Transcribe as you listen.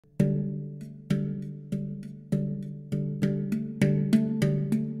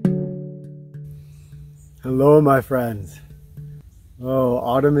Hello, my friends. Oh,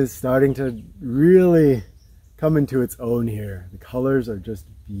 autumn is starting to really come into its own here. The colors are just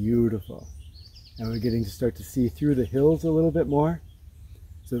beautiful. And we're getting to start to see through the hills a little bit more,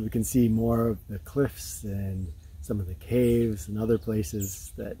 so that we can see more of the cliffs and some of the caves and other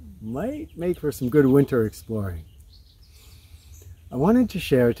places that might make for some good winter exploring. I wanted to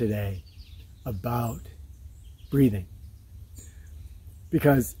share today about breathing,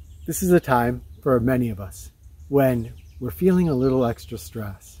 because this is a time for many of us when we're feeling a little extra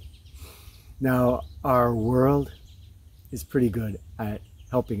stress. Now, our world is pretty good at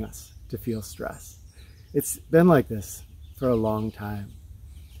helping us to feel stress. It's been like this for a long time.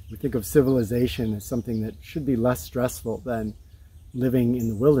 We think of civilization as something that should be less stressful than living in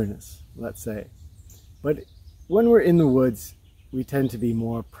the wilderness, let's say. But when we're in the woods, we tend to be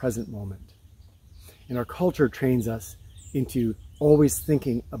more present moment. And our culture trains us into always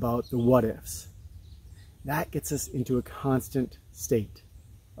thinking about the what ifs. That gets us into a constant state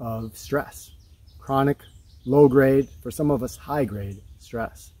of stress. Chronic, low grade, for some of us high grade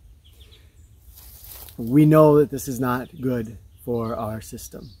stress. We know that this is not good for our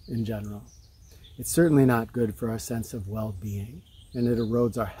system in general. It's certainly not good for our sense of well-being, and it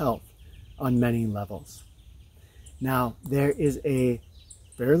erodes our health on many levels. Now, there is a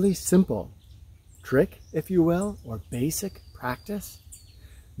fairly simple trick, if you will, or basic practice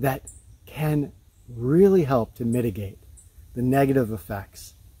that can really help to mitigate the negative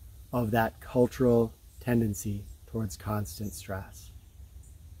effects of that cultural tendency towards constant stress.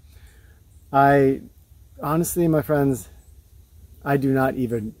 Honestly, my friends, I do not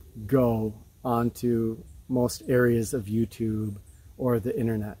even go onto most areas of YouTube or the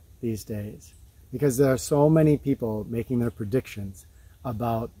internet these days, because there are so many people making their predictions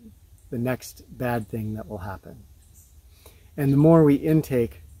about the next bad thing that will happen. And the more we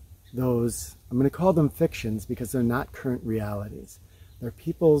intake those, I'm going to call them fictions because they're not current realities. They're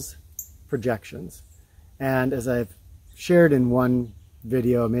people's projections. And as I've shared in one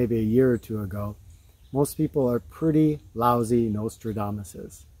video maybe a year or two ago, most people are pretty lousy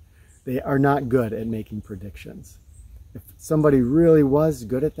Nostradamuses. They are not good at making predictions. If somebody really was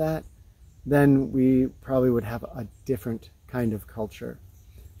good at that, then we probably would have a different kind of culture.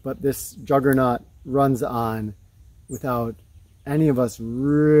 But this juggernaut runs on without any of us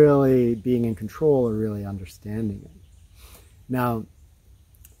really being in control or really understanding it. Now,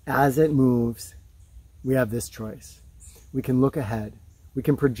 as it moves, we have this choice. We can look ahead. We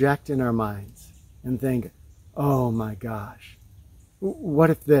can project in our minds and think, oh my gosh,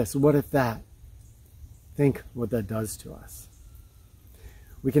 what if this, what if that? Think what that does to us.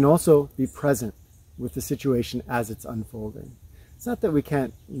 We can also be present with the situation as it's unfolding. It's not that we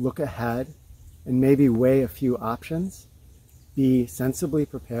can't look ahead and maybe weigh a few options, be sensibly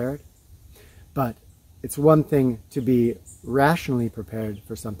prepared, but it's one thing to be rationally prepared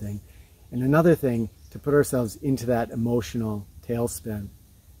for something, and another thing to put ourselves into that emotional tailspin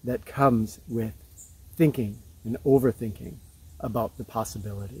that comes with thinking and overthinking about the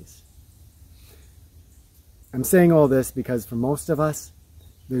possibilities. I'm saying all this because for most of us,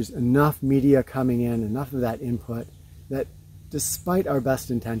 there's enough media coming in, enough of that input, that despite our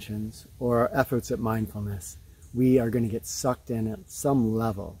best intentions or our efforts at mindfulness, we are going to get sucked in at some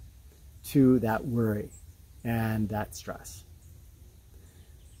level to that worry and that stress.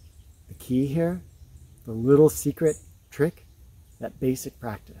 The key here, the little secret trick, that basic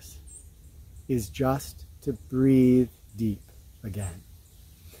practice, is just to breathe deep again.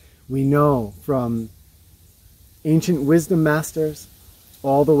 We know from ancient wisdom masters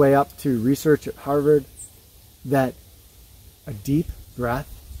all the way up to research at Harvard that a deep breath,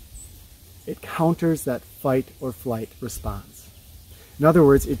 it counters that fight or flight response. In other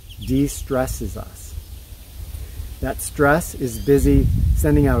words, it de-stresses us. That stress is busy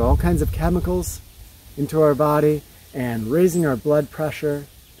sending out all kinds of chemicals into our body and raising our blood pressure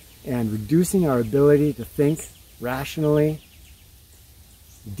and reducing our ability to think rationally.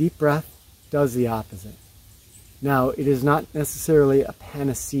 Deep breath does the opposite. Now, it is not necessarily a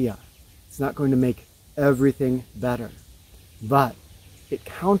panacea. It's not going to make everything better, but it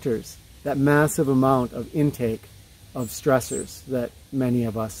counters that massive amount of intake of stressors that many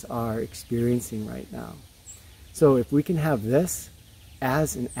of us are experiencing right now. So if we can have this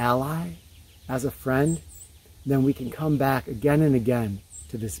as an ally, as a friend, then we can come back again and again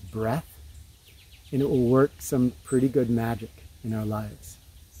to this breath, and it will work some pretty good magic in our lives.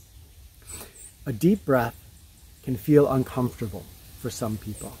 A deep breath can feel uncomfortable for some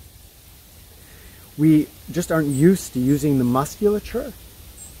people. We just aren't used to using the musculature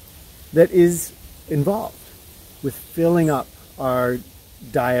that is involved with filling up our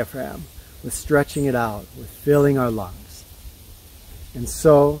diaphragm with stretching it out, with filling our lungs. And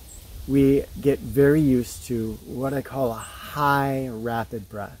so we get very used to what I call a high, rapid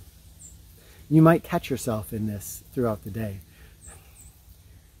breath. You might catch yourself in this throughout the day.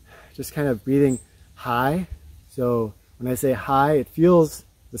 Just kind of breathing high. So when I say high, it feels,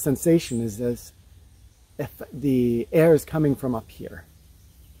 the sensation is as if the air is coming from up here.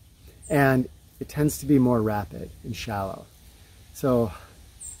 And it tends to be more rapid and shallow. So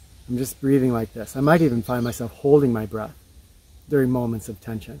I'm just breathing like this. I might even find myself holding my breath during moments of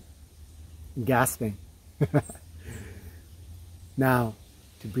tension, gasping. Now,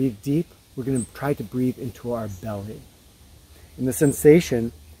 to breathe deep, we're going to try to breathe into our belly. And the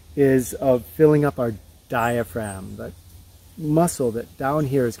sensation is of filling up our diaphragm, that muscle that down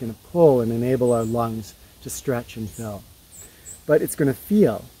here is going to pull and enable our lungs to stretch and fill. But it's going to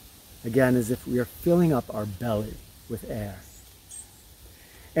feel, again, as if we are filling up our belly with air.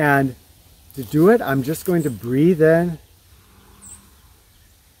 And to do it, I'm just going to breathe in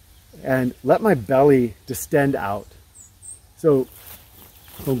and let my belly distend out. So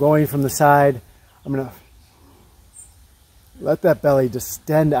going from the side, I'm going to let that belly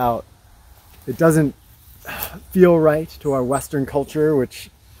distend out. It doesn't feel right to our Western culture,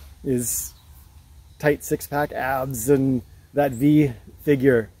 which is tight six-pack abs and that V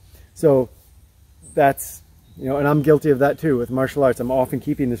figure. So that's, you know, and I'm guilty of that too with martial arts. I'm often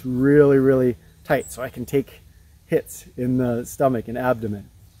keeping this really, really tight so I can take hits in the stomach and abdomen.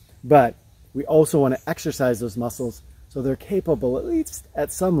 But we also want to exercise those muscles so they're capable, at least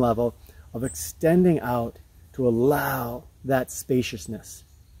at some level, of extending out to allow that spaciousness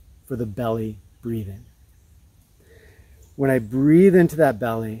for the belly breathing. When I breathe into that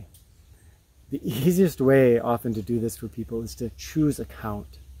belly, the easiest way often to do this for people is to choose a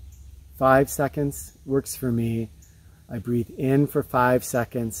count. 5 seconds works for me. I breathe in for 5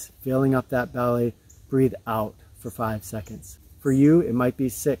 seconds, filling up that belly, breathe out for 5 seconds. For you, it might be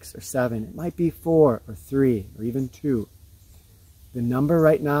 6 or 7, it might be 4 or 3 or even 2. The number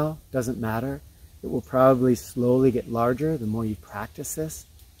right now doesn't matter. It will probably slowly get larger the more you practice this.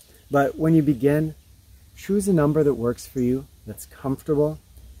 But when you begin, choose a number that works for you, that's comfortable.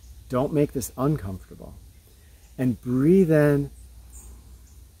 Don't make this uncomfortable. And breathe in.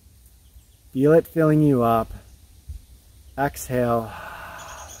 Feel it filling you up. Exhale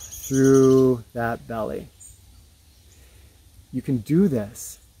through that belly. You can do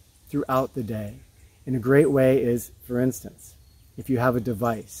this throughout the day. And a great way is, for instance, if you have a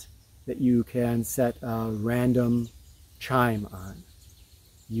device that you can set a random chime on,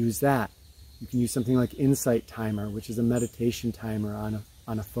 use that. You can use something like Insight Timer, which is a meditation timer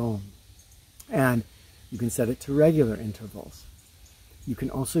on a phone. And you can set it to regular intervals. You can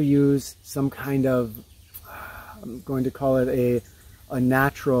also use some kind of, I'm going to call it a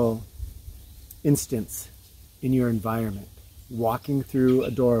natural instance in your environment. Walking through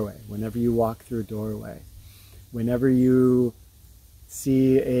a doorway, whenever you walk through a doorway, whenever you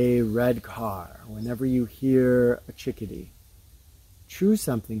see a red car, whenever you hear a chickadee, choose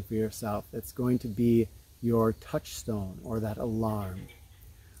something for yourself that's going to be your touchstone or that alarm.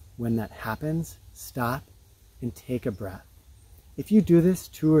 When that happens, stop and take a breath. If you do this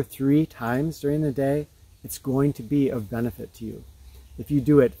 2 or 3 times during the day, it's going to be of benefit to you. If you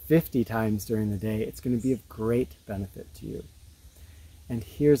do it 50 times during the day, it's going to be of great benefit to you. And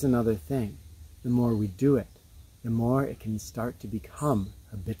here's another thing. The more we do it, the more it can start to become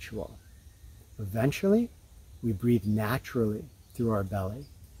habitual. Eventually, we breathe naturally through our belly.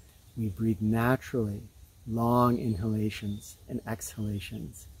 We breathe naturally, long inhalations and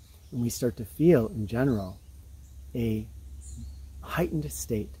exhalations. And we start to feel, in general, a heightened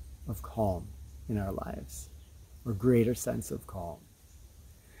state of calm in our lives, or greater sense of calm.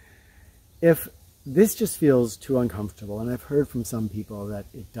 If this just feels too uncomfortable, and I've heard from some people that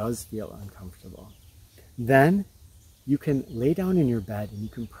it does feel uncomfortable, then you can lay down in your bed and you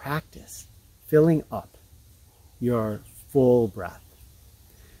can practice filling up your full breath.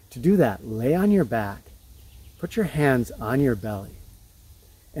 To do that, lay on your back, put your hands on your belly,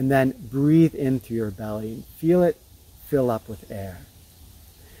 and then breathe in through your belly and feel it fill up with air.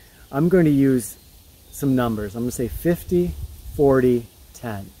 I'm going to use some numbers. I'm going to say 50, 40,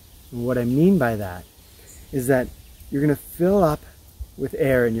 10. And what I mean by that is that you're going to fill up with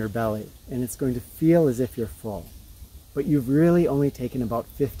air in your belly, and it's going to feel as if you're full. But you've really only taken about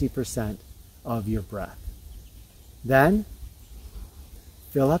 50% of your breath. Then,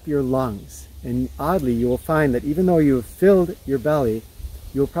 fill up your lungs. And oddly, you will find that even though you have filled your belly,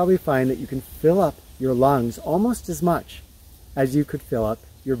 you'll probably find that you can fill up your lungs almost as much as you could fill up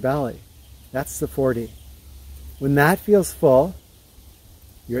your belly. That's the 40. When that feels full,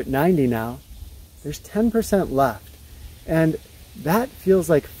 You're at 90 now. There's 10% left. And that feels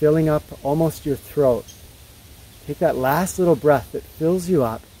like filling up almost your throat. Take that last little breath that fills you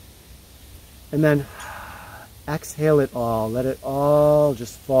up, and then exhale it all. Let it all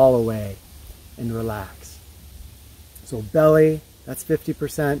just fall away and relax. So belly, that's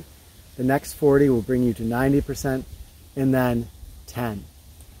 50%. The next 40 will bring you to 90%, and then 10.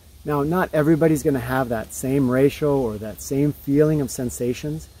 Now, not everybody's going to have that same ratio or that same feeling of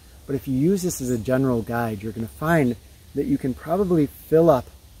sensations, but if you use this as a general guide, you're going to find that you can probably fill up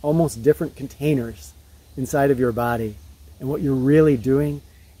almost different containers inside of your body. And what you're really doing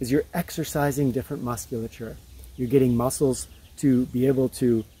is you're exercising different musculature. You're getting muscles to be able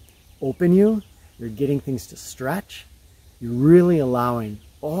to open you. You're getting things to stretch. You're really allowing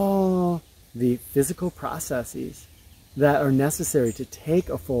all the physical processes that are necessary to take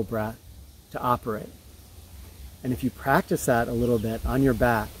a full breath to operate. And if you practice that a little bit on your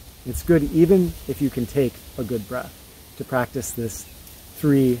back, it's good even if you can take a good breath to practice this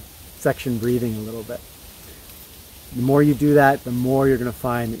 3-section breathing a little bit. The more you do that, the more you're going to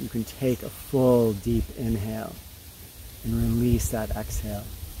find that you can take a full deep inhale and release that exhale.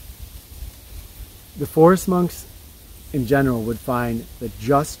 The forest monks in general would find that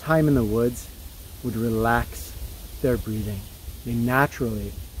just time in the woods would relax their breathing. They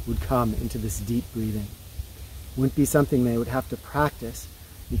naturally would come into this deep breathing. Wouldn't be something they would have to practice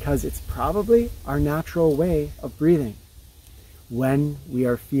because it's probably our natural way of breathing when we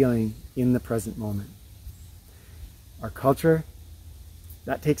are feeling in the present moment. Our culture,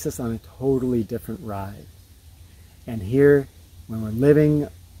 that takes us on a totally different ride. And here, when we're living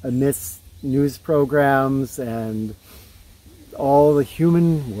amidst news programs and all the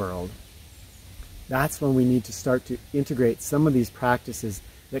human world, that's when we need to start to integrate some of these practices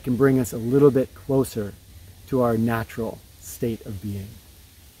that can bring us a little bit closer to our natural state of being.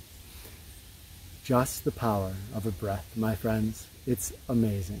 Just the power of a breath, my friends. It's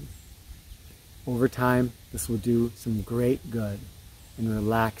amazing. Over time, this will do some great good and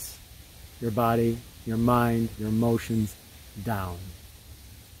relax your body, your mind, your emotions down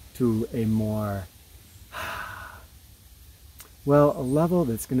to a more, well, a level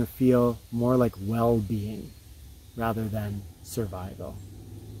that's going to feel more like well-being rather than survival.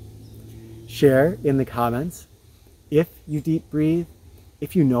 Share in the comments if you deep breathe,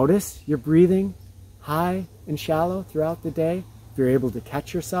 if you notice you're breathing high and shallow throughout the day, if you're able to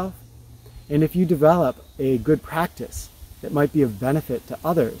catch yourself, and if you develop a good practice that might be of benefit to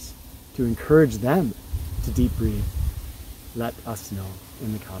others to encourage them to deep breathe, let us know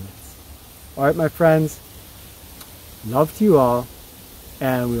in the comments. All right, my friends, love to you all,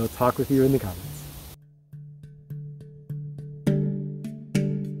 and we will talk with you in the comments.